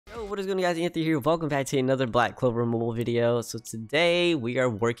What is going on, guys? Anthony here. Welcome back to another Black Clover mobile video. So today we are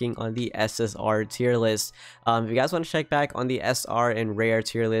working on the Ssr tier list. If you guys want to check back on the SR and Rare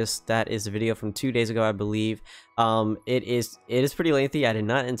tier list, that is a video from 2 days ago, I believe. It is pretty lengthy. I did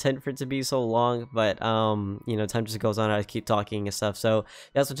not intend for it to be so long, but you know, time just goes on. I keep talking and stuff. So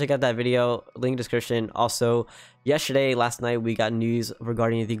you guys want to check out that video, link in the description. Also, last night we got news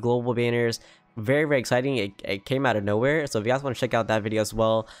regarding the global banners. Very exciting. It came out of nowhere. So if you guys want to check out that video as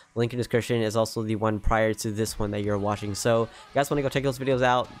well, link in the description is also the one prior to this one that you're watching. So if you guys want to go check those videos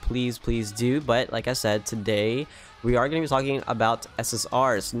out, please do. But like I said, today we are going to be talking about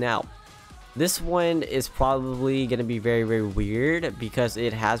SSRs. Now this one is probably going to be very weird because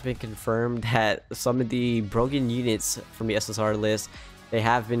it has been confirmed that some of the broken units from the SSR list, they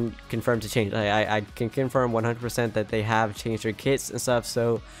have been confirmed to change. I can confirm 100% that they have changed their kits and stuff.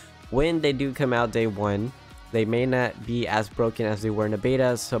 So when they do come out day one, they may not be as broken as they were in the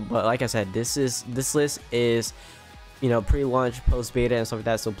beta. So, but like I said, this list is, you know, pre-launch, post-beta, and stuff like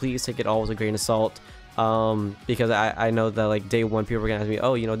that. So please take it all with a grain of salt, because I know that like day one people are gonna ask me,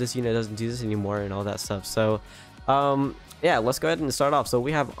 oh, you know, this unit doesn't do this anymore and all that stuff. So, yeah, let's go ahead and start off. So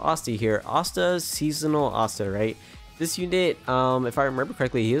we have Asta here, Asta's seasonal Asta, right? This unit, if I remember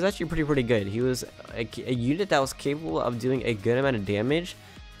correctly, he was actually pretty good. He was a unit that was capable of doing a good amount of damage.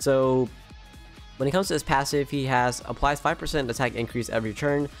 So when it comes to his passive, he applies 5% attack increase every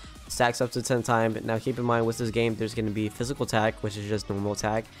turn, stacks up to 10 times. Now keep in mind with this game, there's going to be physical attack, which is just normal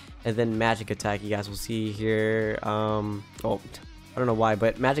attack, and then magic attack. You guys will see here. Oh, I don't know why,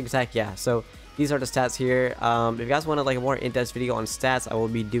 but magic attack, yeah. So these are the stats here. If you guys want like a more in-depth video on stats, I will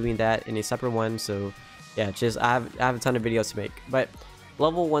be doing that in a separate one. So yeah, just I have a ton of videos to make. But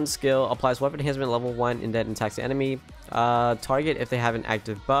level 1 skill applies weapon enhancement level 1 and then attacks the enemy. Target, if they have an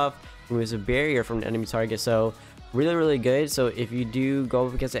active buff, removes a barrier from the enemy target. So really good. So if you do go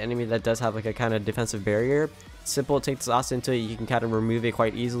up against an enemy that does have like a kind of defensive barrier, simple, take this Asta into it, you can kind of remove it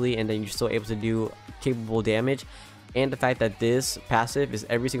quite easily, and then you're still able to do capable damage. And the fact that this passive is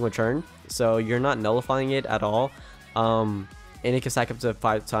every single turn, so you're not nullifying it at all. And it can stack up to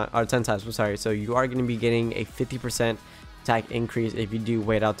 5 times or 10 times. I'm sorry. So you are going to be getting a 50% attack increase if you do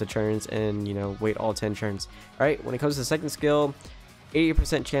wait out the turns and, you know, wait all 10 turns. All right, when it comes to the second skill,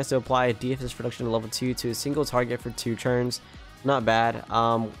 80% chance to apply DFS reduction level 2 to a single target for 2 turns. Not bad.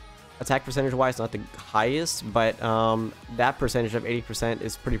 Attack percentage wise, not the highest, but that percentage of 80%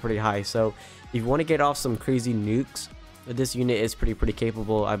 is pretty high. So if you want to get off some crazy nukes, this unit is pretty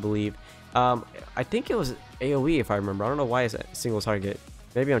capable, I believe. I think it was AoE if I remember. I don't know why it's a single target.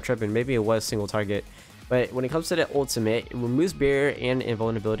 Maybe I'm tripping. Maybe it was single target. But when it comes to the ultimate, it removes barrier and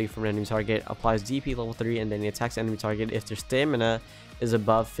invulnerability from an enemy target, applies DP level 3, and then it attacks the enemy target if their stamina is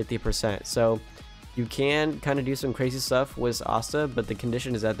above 50%. So you can kind of do some crazy stuff with Asta, but the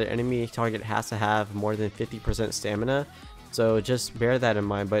condition is that the enemy target has to have more than 50% stamina. So just bear that in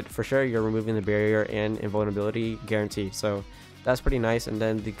mind. But for sure, you're removing the barrier and invulnerability guarantee. So that's pretty nice. And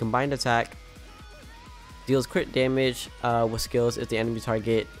then the combined attack deals crit damage with skills if the enemy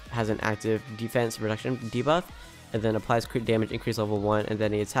target has an active defense reduction debuff, and then applies crit damage increase level 1, and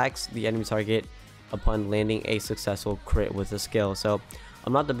then it attacks the enemy target upon landing a successful crit with the skill. So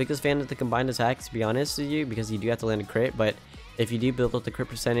I'm not the biggest fan of the combined attack, to be honest with you, because you do have to land a crit, but if you do build up the crit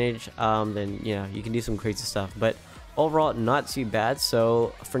percentage, then you know, you can do some crazy stuff. But overall, not too bad.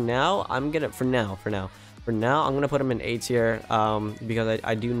 So for now, I'm gonna put him in A tier, because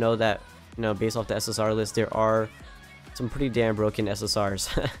I do know that, you know, based off the SSR list, there are some pretty damn broken SSRs.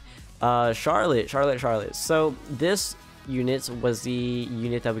 Charlotte. So this unit was the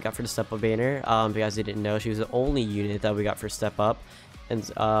unit that we got for the step up banner. If you guys didn't know, she was the only unit that we got for step up,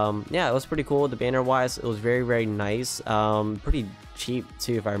 and yeah, it was pretty cool. The banner wise, it was very nice. Pretty cheap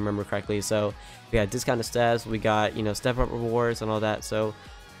too, if I remember correctly. So we got discounted stats, we got, you know, step up rewards and all that. So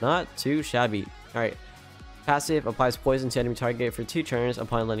not too shabby. All right. Passive applies poison to enemy target for 2 turns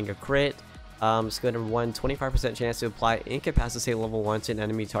upon landing a crit. Skill number 1, 25% chance to apply incapacitate level 1 to an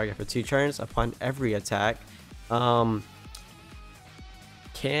enemy target for 2 turns upon every attack. Can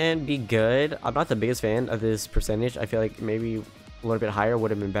be good. I'm not the biggest fan of this percentage. I feel like maybe a little bit higher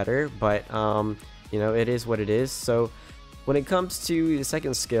would have been better, but you know, it is what it is. So when it comes to the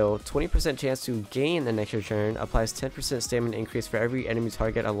second skill, 20% chance to gain an extra turn, applies 10% stamina increase for every enemy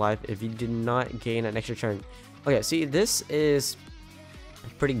target alive if you did not gain an extra turn. Okay, see, this is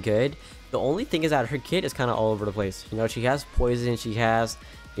pretty good. The only thing is that her kit is kind of all over the place. You know, she has poison, she has,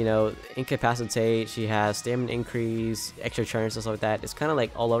 you know, incapacitate, she has stamina increase, extra turns and stuff like that. It's kind of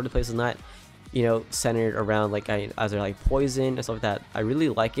like all over the place. It's not, you know, centered around like either like poison and stuff like that. I really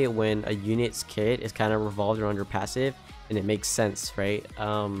like it when a unit's kit is kind of revolved around her passive and it makes sense, right?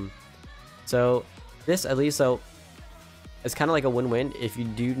 So this at least, so it's kind of like a win-win. If you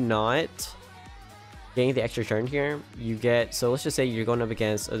do not gain the extra turn here, you get, so let's just say you're going up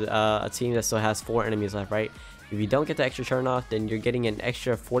against a team that still has 4 enemies left, right? If you don't get the extra turn off, then you're getting an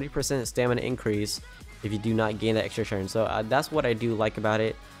extra 40% stamina increase if you do not gain that extra turn. So that's what I do like about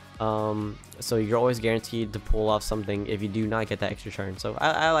it. So you're always guaranteed to pull off something if you do not get that extra turn. So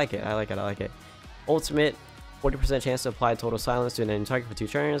I like it. I like it. Ultimate, 40% chance to apply total silence to an enemy target for 2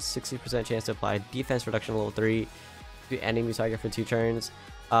 turns, 60% chance to apply defense reduction level 3 to enemy target for 2 turns.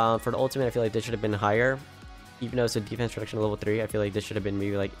 For the ultimate, I feel like this should have been higher. Even though it's a defense reduction level 3, I feel like this should have been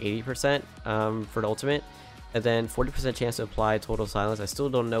maybe like 80% for the ultimate. And then 40% chance to apply total silence. I still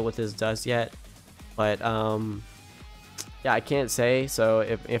don't know what this does yet, but yeah, I can't say. So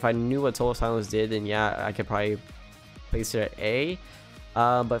if I knew what total silence did, then yeah, I could probably place it at A.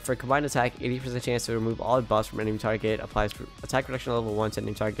 But for combined attack, 80% chance to remove all buffs from enemy target, applies for attack reduction level 1 to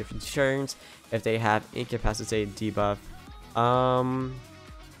enemy target for 2 turns if they have incapacitate debuff.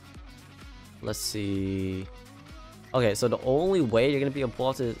 Let's see. Okay, so the only way you're gonna be able to pull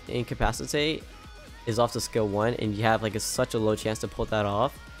off the incapacitate is off the skill 1, and you have like such a low chance to pull that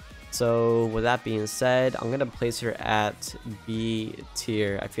off. So with that being said, I'm gonna place her at B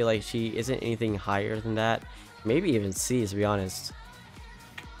tier. I feel like she isn't anything higher than that, maybe even C, to be honest.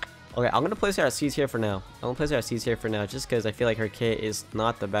 Okay, I'm gonna place her at C tier for now. Just because I feel like her kit is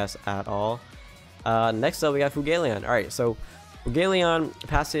not the best at all. Next up, we got Fugaleon. Alright, so Fugaleon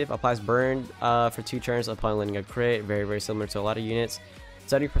passive applies burn for 2 turns upon landing a crit. Very similar to a lot of units.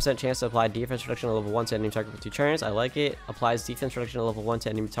 70% chance to apply defense reduction to level 1 to enemy target for 2 turns. I like it. Applies defense reduction to level 1 to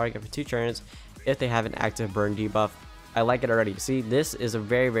enemy target for 2 turns if they have an active burn debuff. I like it already. See, this is a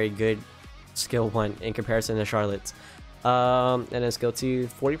very good skill 1 in comparison to Charlotte's. And then skill 2,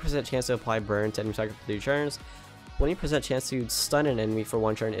 40% chance to apply burn to enemy target for 2 turns. 20% chance to stun an enemy for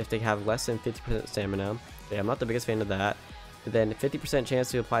 1 turn if they have less than 50% stamina. Okay, I'm not the biggest fan of that. And then 50%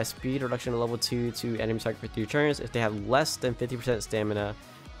 chance to apply speed reduction to level 2 to enemy target for 3 turns if they have less than 50% stamina.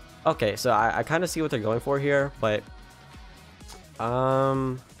 Okay, so I kind of see what they're going for here, but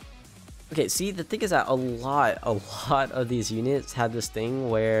okay, see, the thing is that a lot of these units have this thing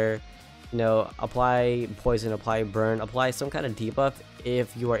where, you know, apply poison, apply burn, apply some kind of debuff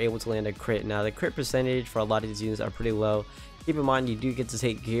if you are able to land a crit. Now the crit percentage for a lot of these units are pretty low. Keep in mind, you do get to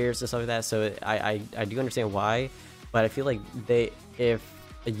take gears and stuff like that, so I do understand why. But I feel like if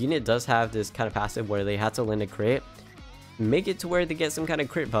a unit does have this kind of passive where they have to land a crit, make it to where they get some kind of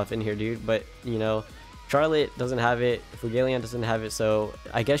crit buff in here, dude. But, you know, Charlotte doesn't have it, Fugaleon doesn't have it, so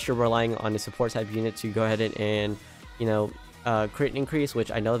I guess you're relying on a support type unit to go ahead and you know, crit increase,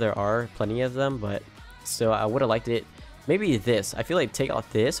 which I know there are plenty of them, but still, I would have liked it. Maybe this. I feel like take off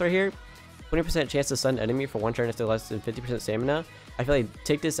this right here. 20% chance to stun enemy for 1 turn if they're less than 50% stamina. I feel like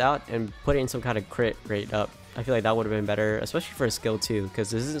take this out and put it in some kind of crit rate up. I feel like that would have been better, especially for a skill 2, because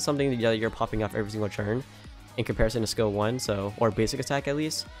this isn't something that you're popping off every single turn in comparison to skill 1, so, or basic attack at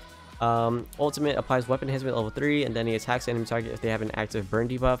least. Ultimate applies weapon enhancement level 3, and then he attacks the enemy target if they have an active burn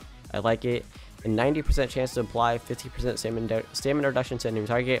debuff. I like it. And 90% chance to apply 50% stamina reduction to enemy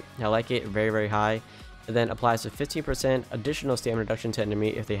target. I like it, very high. And then applies to 15% additional stamina reduction to enemy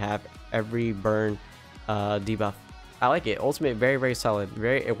if they have every burn debuff. I like it. Ultimate, very solid.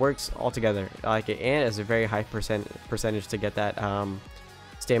 It works all together. I like it, and it's a very high percentage to get that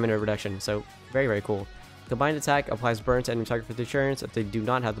stamina reduction. So very cool. Combined attack applies burn to enemy target for 3 turns if they do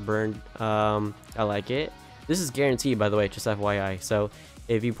not have the burn. I like it. This is guaranteed, by the way, just FYI. So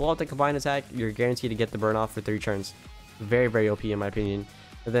if you pull out the combined attack, you're guaranteed to get the burn off for 3 turns. Very OP in my opinion.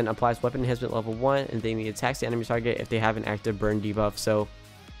 And then applies weapon enhancement level 1, and then he attacks the enemy target if they have an active burn debuff. So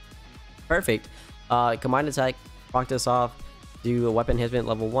perfect. Combined attack, proc this off, do a weapon enhancement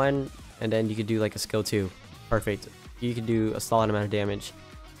level 1, and then you could do like a skill 2. Perfect. You can do a solid amount of damage.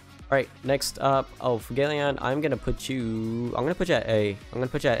 Alright, next up, Fugaleon, I'm gonna put you at A.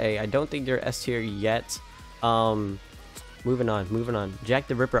 I don't think you're S tier yet. Moving on. Jack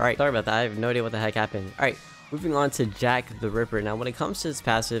the Ripper. Alright, sorry about that. I have no idea what the heck happened. Alright, moving on to Jack the Ripper. Now, when it comes to his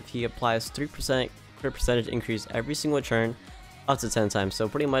passive, he applies 3% crit percentage increase every single turn, up to 10 times. So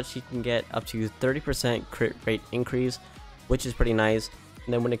pretty much he can get up to 30% crit rate increase, which is pretty nice.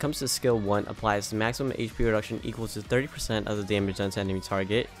 And then when it comes to skill 1, applies maximum HP reduction equals to 30% of the damage done to enemy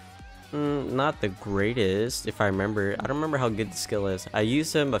target. Not the greatest, if I remember. I don't remember how good the skill is. I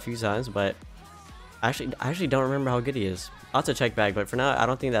used him a few times, but I actually don't remember how good he is. I'll have to check back, but for now, I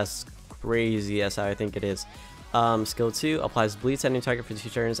don't think that's crazy as how I think it is. Skill 2 applies bleed to enemy target for 2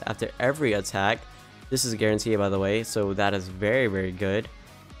 turns after every attack. This is a guarantee, by the way, so that is very good.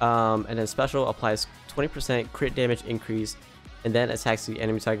 And then special applies 20% crit damage increase, and then attacks the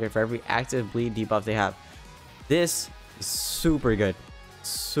enemy target for every active bleed debuff they have. This is super good.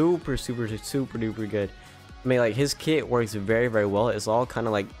 Super duper good. I mean, like, his kit works very well. It's all kind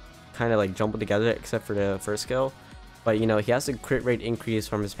of like jumbled together except for the first skill. But you know, he has a crit rate increase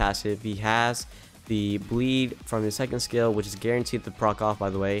from his passive. He has the bleed from his second skill, which is guaranteed to proc off, by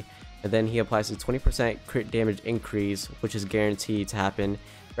the way. And then he applies a 20% crit damage increase, which is guaranteed to happen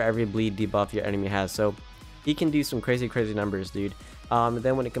for every bleed debuff your enemy has. So he can do some crazy numbers, dude.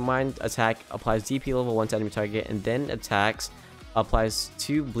 Then when a combined attack applies DP level 1 to enemy target, and then attacks applies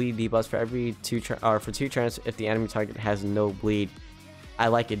 2 bleed debuffs for every 2 turns if the enemy target has no bleed. I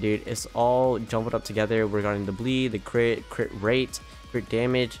like it, dude. It's all jumbled up together regarding the bleed, the crit rate, crit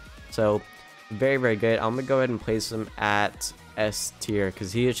damage. So very good. I'm gonna go ahead and place him at S tier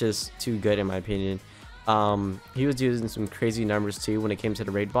because he is just too good in my opinion. He was using some crazy numbers too when it came to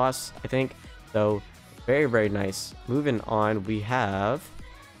the raid boss, I think. So very nice. Moving on, we have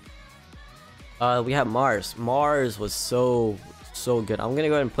Mars. Mars was so good. I'm gonna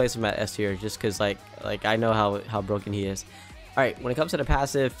go ahead and place him at S tier just because like I know how broken he is. Alright, when it comes to the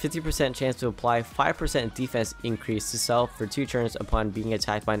passive, 50% chance to apply 5% defense increase to self for 2 turns upon being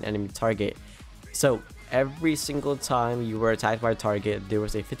attacked by an enemy target. So every single time you were attacked by a target, there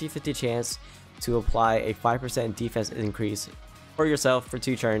was a 50-50 chance to apply a 5% defense increase for yourself for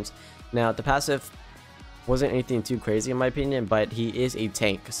 2 turns. Now the passive wasn't anything too crazy in my opinion, but he is a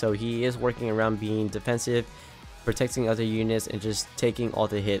tank, so he is working around being defensive, protecting other units, and just taking all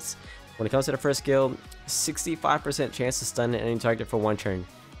the hits. When it comes to the first skill, 65% chance to stun an enemy target for 1 turn.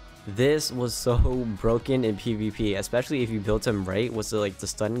 This was so broken in PvP, especially if you built him right with the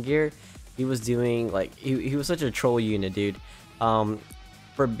stun gear. He was doing like he was such a troll unit, dude.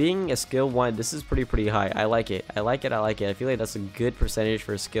 For being a skill 1, this is pretty high. I like it. I feel like that's a good percentage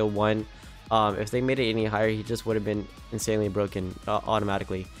for skill 1. If they made it any higher, he just would have been insanely broken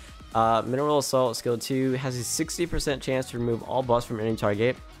automatically. Mineral Assault skill 2 has a 60% chance to remove all buffs from any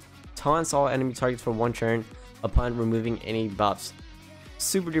target. Taunts all enemy targets for 1 turn upon removing any buffs.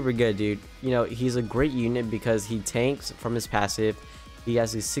 Super duper good, dude. You know, he's a great unit because he tanks from his passive. He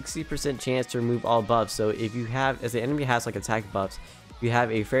has a 60% chance to remove all buffs. So if you have, as the enemy has like attack buffs, you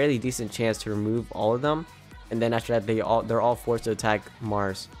have a fairly decent chance to remove all of them. And then after that, they're all forced to attack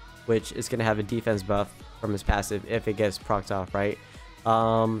Mars, which is gonna have a defense buff from his passive if it gets procced off, right?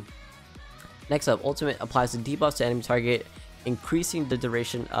 Next up, ultimate applies the debuffs to enemy target, increasing the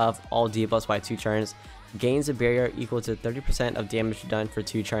duration of all debuffs by 2 turns. Gains a barrier equal to 30% of damage done for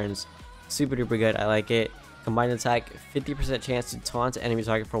 2 turns. Super duper good. I like it. Combined attack, 50% chance to taunt enemy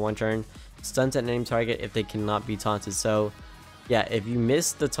target for 1 turn. Stuns an enemy target if they cannot be taunted. So yeah, if you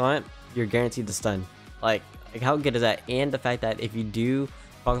miss the taunt, you're guaranteed to stun. Like how good is that? And the fact that if you do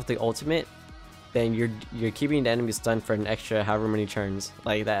proc with the ultimate, then you're keeping the enemy stunned for an extra however many turns.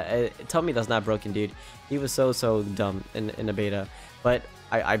 Like that, tell me that's not broken, dude. He was so dumb in the beta, but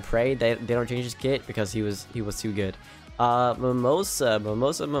I pray that they don't change his kit because he was too good. Mimosa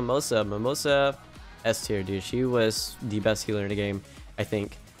S tier, dude. She was the best healer in the game, I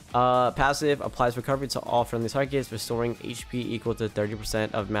think. Passive applies recovery to all friendly targets, restoring HP equal to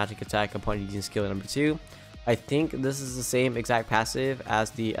 30% of magic attack upon using skill number 2. I think this is the same exact passive as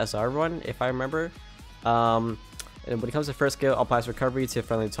the SR one, if I remember. And when it comes to first skill, applies recovery to a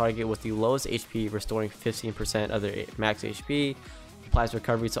friendly target with the lowest HP, restoring 15% of their max HP. Applies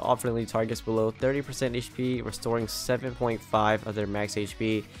recovery to all friendly targets below 30% HP, restoring 7.5 of their max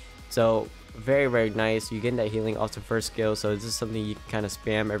HP. So very nice. You get that healing off the first skill, so this is something you can kind of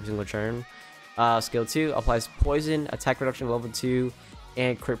spam every single turn. Skill 2 applies poison, attack reduction level 2,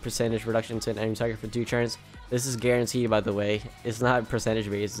 and crit percentage reduction to an enemy target for 2 turns. This is guaranteed, by the way. It's not percentage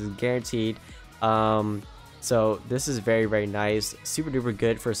based, it's guaranteed. So this is very nice. Super duper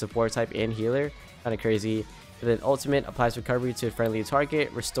good for support type and healer. Kind of crazy. And then ultimate applies recovery to a friendly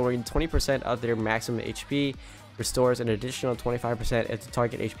target, restoring 20% of their maximum HP. Restores an additional 25% if the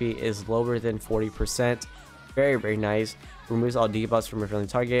target HP is lower than 40%. Very nice. Removes all debuffs from a friendly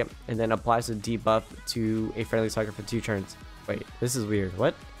target, and then applies a debuff to a friendly target for 2 turns. Wait, this is weird.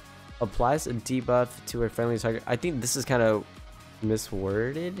 What? Applies a debuff to a friendly target. I think this is kind of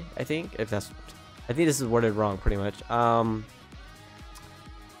misworded. I think this is worded wrong pretty much.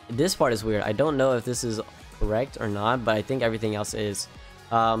 This part is weird. I don't know if this is correct or not, but I think everything else is.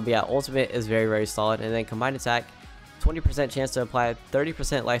 But yeah, ultimate is very solid. And then combined attack, 20% chance to apply 30%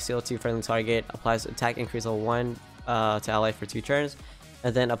 lifesteal to friendly target. Applies attack increase level 1 to ally for 2 turns,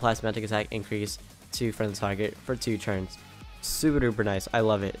 and then applies magic attack increase to friendly target for 2 turns. Super duper nice. I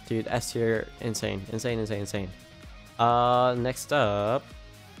love it, dude. S tier, insane. Next up,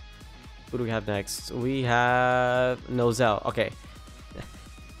 Who do we have next? We have Nozel. Okay.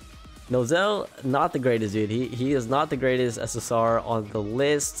 Nozel, not the greatest dude. He is not the greatest SSR on the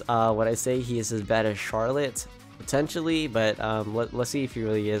list. What I say, he is as bad as Charlotte, potentially, but let's see if he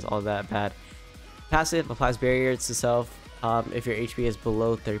really is all that bad. Passive applies barrier to self if your HP is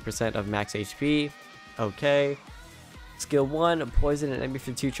below 30% of max HP. Okay. Skill 1, poison an enemy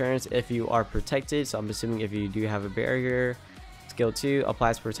for 2 turns if you are protected. So I'm assuming if you do have a barrier. Skill 2,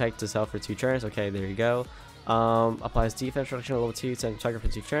 applies protect to self for 2 turns. Okay, there you go. Applies defense reduction level 2 to target for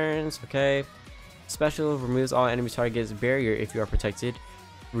 2 turns. Okay. Special, removes all enemy targets barrier if you are protected.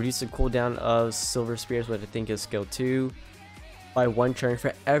 Reduce the cooldown of silver spears, what I think is skill 2, by 1 turn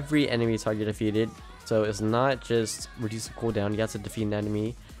for every enemy target defeated. So it's not just reduce the cooldown, you have to defeat an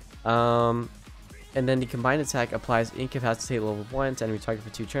enemy. And then the combined attack applies incapacitate level 1 to enemy target for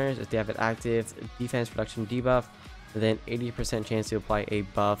 2 turns if they have an active defense reduction debuff. And then 80% chance to apply a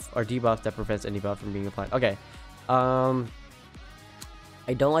buff or debuff that prevents any buff from being applied. Okay. I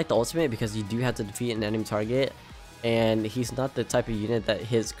don't like the ultimate because you do have to defeat an enemy target, and he's not the type of unit that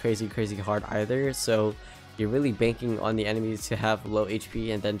hits crazy hard either. So you're really banking on the enemies to have low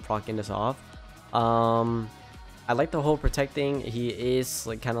HP and then proccing this off. I like the whole protect thing. He is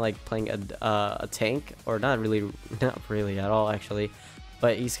like kind of like playing a tank, or not really at all actually,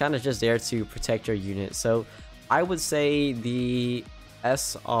 but he's kind of just there to protect your unit. So I would say the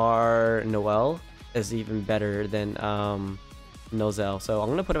Ssr Noel is even better than Nozel. So I'm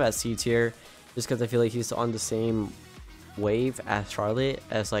gonna put him at C tier just because I feel like he's on the same wave as Charlotte,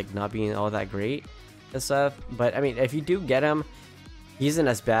 as like not being all that great and stuff. But I mean, if you do get him, he isn't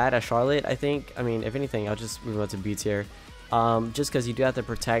as bad as Charlotte, I think. I mean, if anything, I'll just move on to B tier, just because you do have to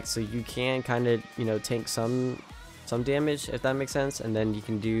protect, so you can kind of, you know, tank some damage, if that makes sense, and then you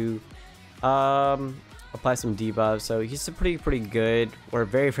can do apply some debuffs. So he's a pretty good, or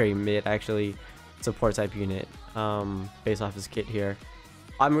very mid actually, support type unit, based off his kit here.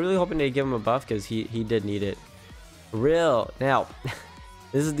 I'm really hoping to give him a buff because he did need it. Now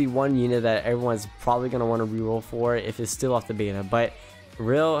this is the one unit that everyone's probably going to want to reroll for if it's still off the beta, but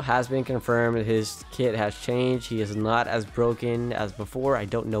Real has been confirmed. His kit has changed. He is not as broken as before. I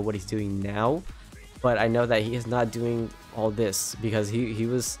don't know what he's doing now, but I know that he is not doing all this because he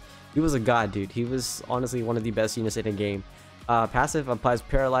was a god, dude. He was honestly one of the best units in the game. Passive applies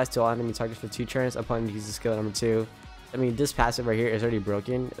paralyze to all enemy targets for 2 turns upon using skill number 2. I mean, this passive right here is already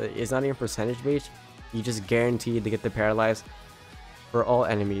broken. It's not even percentage based. You just guaranteed to get the paralyze for all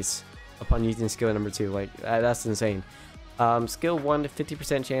enemies upon using skill number 2. Like, that's insane. Skill 1,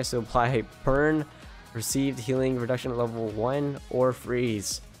 50% chance to apply burn, received healing reduction at level 1, or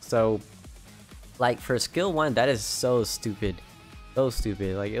freeze. So like for skill 1, that is so stupid. So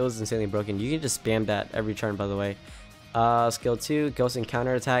stupid. Like, it was insanely broken. You can just spam that every turn, by the way. Skill 2, ghost and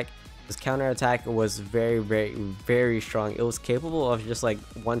counter attack. This counter attack was very strong. It was capable of just like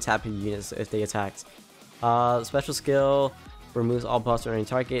one tapping units if they attacked. Special skill removes all buffs on any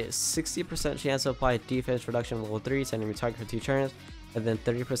target. 60% chance to apply defense reduction level 3 to enemy target for 2 turns, and then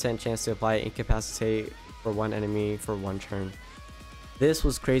 30% chance to apply incapacitate for 1 enemy for 1 turn. This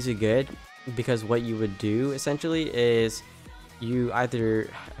was crazy good because what you would do essentially is you either,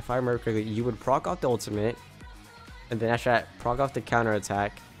 if I remember correctly, you would proc off the ultimate, and then after that proc off the counter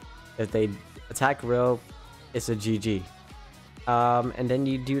attack. If they attack Real, it's a GG. And then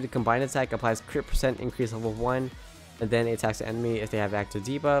you do the combined attack, applies crit percent increase level 1, and then it attacks the enemy if they have active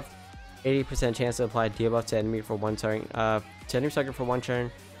debuff. 80% chance to apply debuff to enemy for 1 turn, to enemy target for 1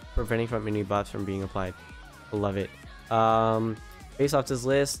 turn, preventing from any buffs from being applied. I love it. Based off this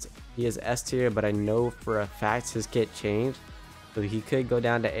list, he is S tier, but I know for a fact his kit changed, so he could go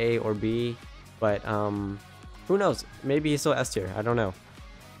down to A or B, but who knows? Maybe he's still S tier. I don't know.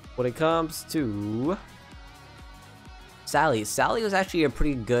 When it comes to Sally was actually a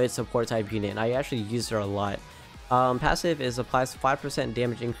pretty good support type unit, and I actually used her a lot. Passive is applies 5%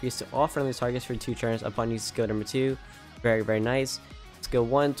 damage increase to all friendly targets for 2 turns upon using skill number 2. Very nice. Skill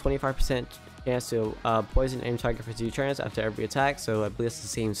 1, 25% chance to poison enemy target for 2 turns after every attack, so I believe it's the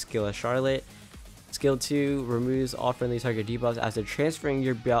same skill as Charlotte. Skill 2 removes all friendly target debuffs after transferring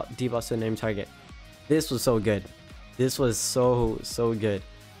your debuffs to an enemy target. This was so good. This was so good.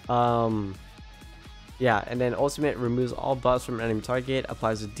 Yeah, and then ultimate removes all buffs from an enemy target,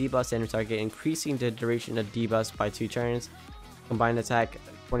 applies a debuff to enemy target, increasing the duration of debuffs by 2 turns. Combined attack,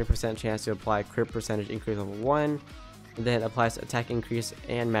 20% chance to apply crit percentage increase level 1, and then applies attack increase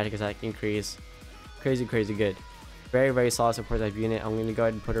and magic attack increase. Crazy good. Very solid support type unit. I'm gonna go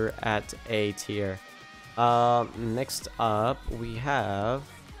ahead and put her at A tier. Next up we have,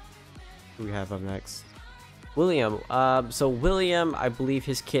 who we have up next? William. So William, I believe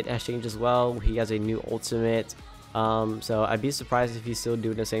his kit has changed as well. He has a new ultimate. So I'd be surprised if he's still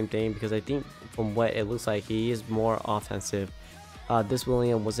doing the same thing, because I think from what it looks like, he is more offensive. This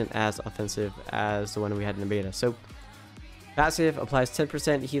William wasn't as offensive as the one we had in the beta. So passive applies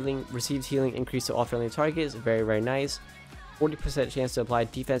 10% healing, receives healing increase to all friendly targets. Very, very nice. 40% chance to apply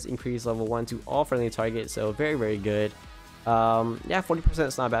defense increase level 1 to all friendly targets. So very, very good. Yeah, 40%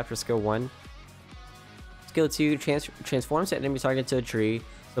 is not bad for skill 1. Skill 2 transforms the enemy target to a tree,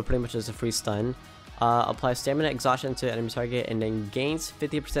 so pretty much just a free stun. Applies stamina exhaustion to enemy target and then gains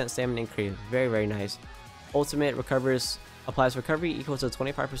 50% stamina increase. Very, very nice. Ultimate applies recovery equal to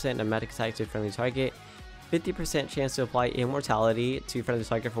 25% of magic attack to friendly target. 50% chance to apply immortality to friendly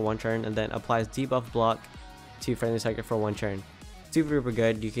target for 1 turn, and then applies debuff block to friendly target for 1 turn. Super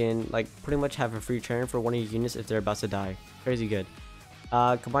good. You can like pretty much have a free turn for one of your units if they're about to die. Crazy good.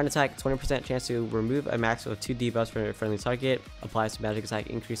 Combined attack, 20% chance to remove a max of 2 debuffs from a friendly target. Applies to magic attack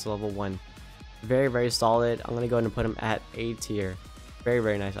increase to level 1. Very, very solid. I'm gonna go ahead and put him at A tier. Very,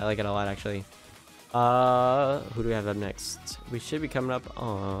 very nice. I like it a lot actually. Who do we have up next? We should be coming up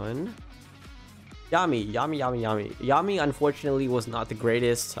on Yami. Yami unfortunately was not the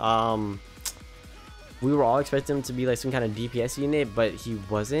greatest. We were all expecting him to be like some kind of DPS unit, but he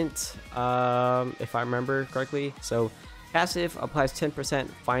wasn't, if I remember correctly. So passive applies 10%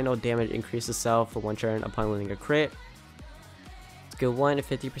 final damage increase to self for 1 turn upon landing a crit. Skill 1, a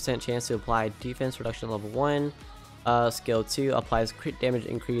 50% chance to apply defense reduction level 1. Skill 2 applies crit damage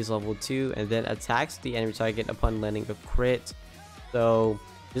increase level 2 and then attacks the enemy target upon landing a crit. So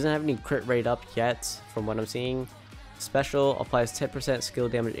doesn't have any crit rate up yet from what I'm seeing. Special applies 10% skill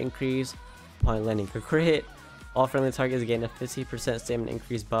damage increase upon landing a crit. All friendly targets gain a 50% stamina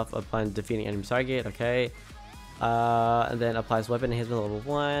increase buff upon defeating enemy target. Okay. And then applies weapon enhancement level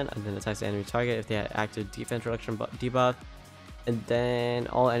 1 and then attacks the enemy target if they have active defense reduction debuff. And then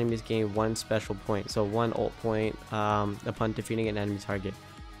all enemies gain 1 special point, so 1 ult point upon defeating an enemy target.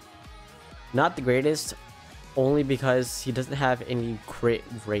 Not the greatest, only because he doesn't have any crit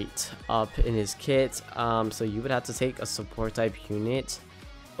rate up in his kit. So you would have to take a support type unit,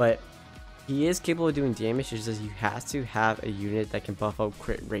 but he is capable of doing damage. It's just you have to have a unit that can buff up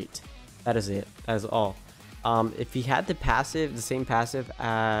crit rate. That is it. That is all. If he had the same passive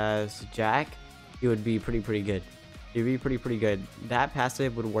as Jack, he would be pretty good. He'd be pretty good. That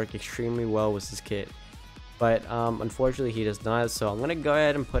passive would work extremely well with his kit, but unfortunately he does not. So I'm gonna go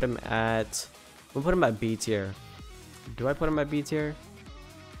ahead and put him at B tier. Do I put him at B tier?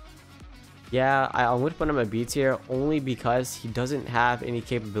 Yeah, I would put him at B tier only because he doesn't have any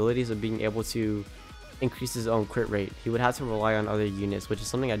capabilities of being able to increase his own crit rate. He would have to rely on other units, which is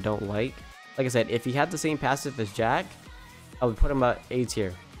something I don't like. Like I said, if he had the same passive as Jack, I would put him at A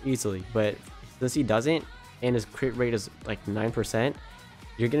tier easily, but since he doesn't and his crit rate is like 9%,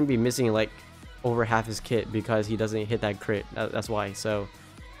 you're gonna be missing like over half his kit because he doesn't hit that crit. That's why. So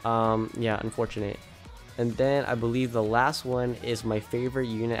yeah, unfortunate. And then I believe the last one is my favorite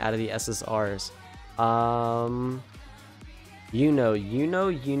unit out of the SSRs.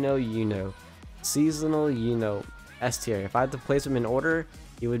 Seasonal S tier. If I had to place him in order,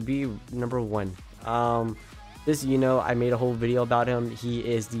 he would be number 1. This I made a whole video about him. He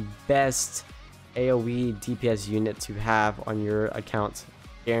is the best AoE DPS unit to have on your account,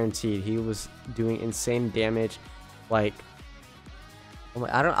 guaranteed. He was doing insane damage. Like,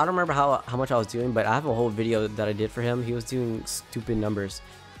 I don't remember how much I was doing, but I have a whole video that I did for him. He was doing stupid numbers.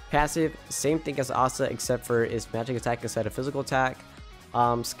 Passive, same thing as Asa, except for its magic attack instead of physical attack.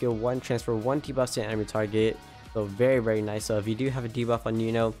 Skill 1, transfer 1 debuffs to an enemy target. So very nice. So if you do have a debuff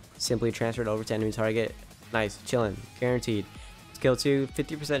on simply transfer it over to enemy target. Nice, chilling, guaranteed. Skill 2,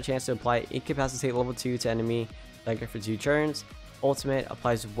 50% chance to apply incapacitate level 2 to enemy target for 2 turns. Ultimate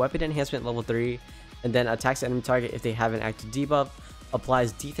applies weapon enhancement level 3 and then attacks the enemy target if they have an active debuff.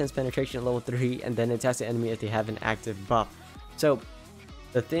 Applies defense penetration at level 3 and then attacks the enemy if they have an active buff. So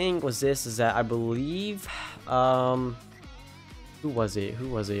the thing was this is that I believe who was it?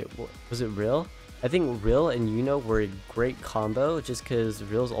 Was it Real? I think Real and were a great combo just because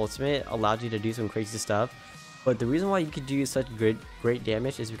Real's ultimate allowed you to do some crazy stuff. But the reason why you could do such great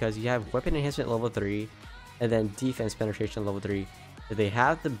damage is because you have weapon enhancement level 3 and then defense penetration level 3. If they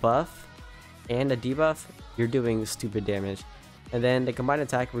have the buff and the debuff, you're doing stupid damage. And then the combined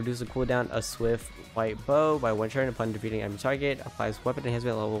attack reduces the cooldown of Swift White Bow by 1 turn upon defeating enemy target. Applies weapon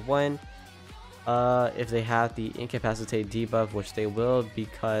enhancement level 1. If they have the incapacitate debuff, which they will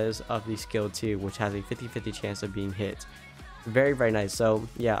because of the skill 2, which has a 50-50 chance of being hit. Very nice. So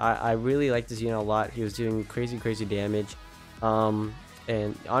yeah, I really like this unit a lot. He was doing crazy damage, and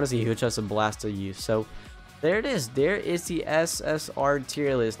honestly he was just a blast to use. So There it is. There is the SSR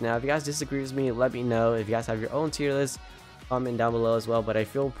tier list. Now, if you guys disagree with me, let me know. If you guys have your own tier list, comment down below as well. But I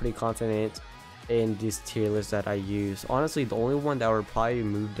feel pretty confident in this tier list that I use. Honestly, the only one that would probably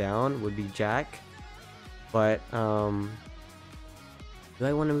move down would be Jack. But do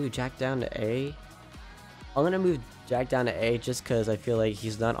I want to move Jack down to A? I'm gonna move Jack down to A just because I feel like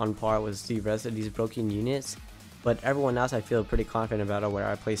he's not on par with the rest of these broken units. But everyone else, I feel pretty confident about where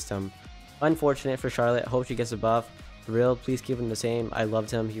I placed him. Unfortunate for Charlotte. Hope she gets a buff. For real, please keep him the same. I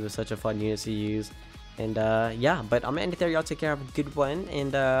loved him. He was such a fun unit to use. And yeah, but I'm gonna end it there. Y'all take care. Have a good one.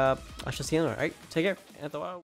 And I shall see you later. Alright, take care.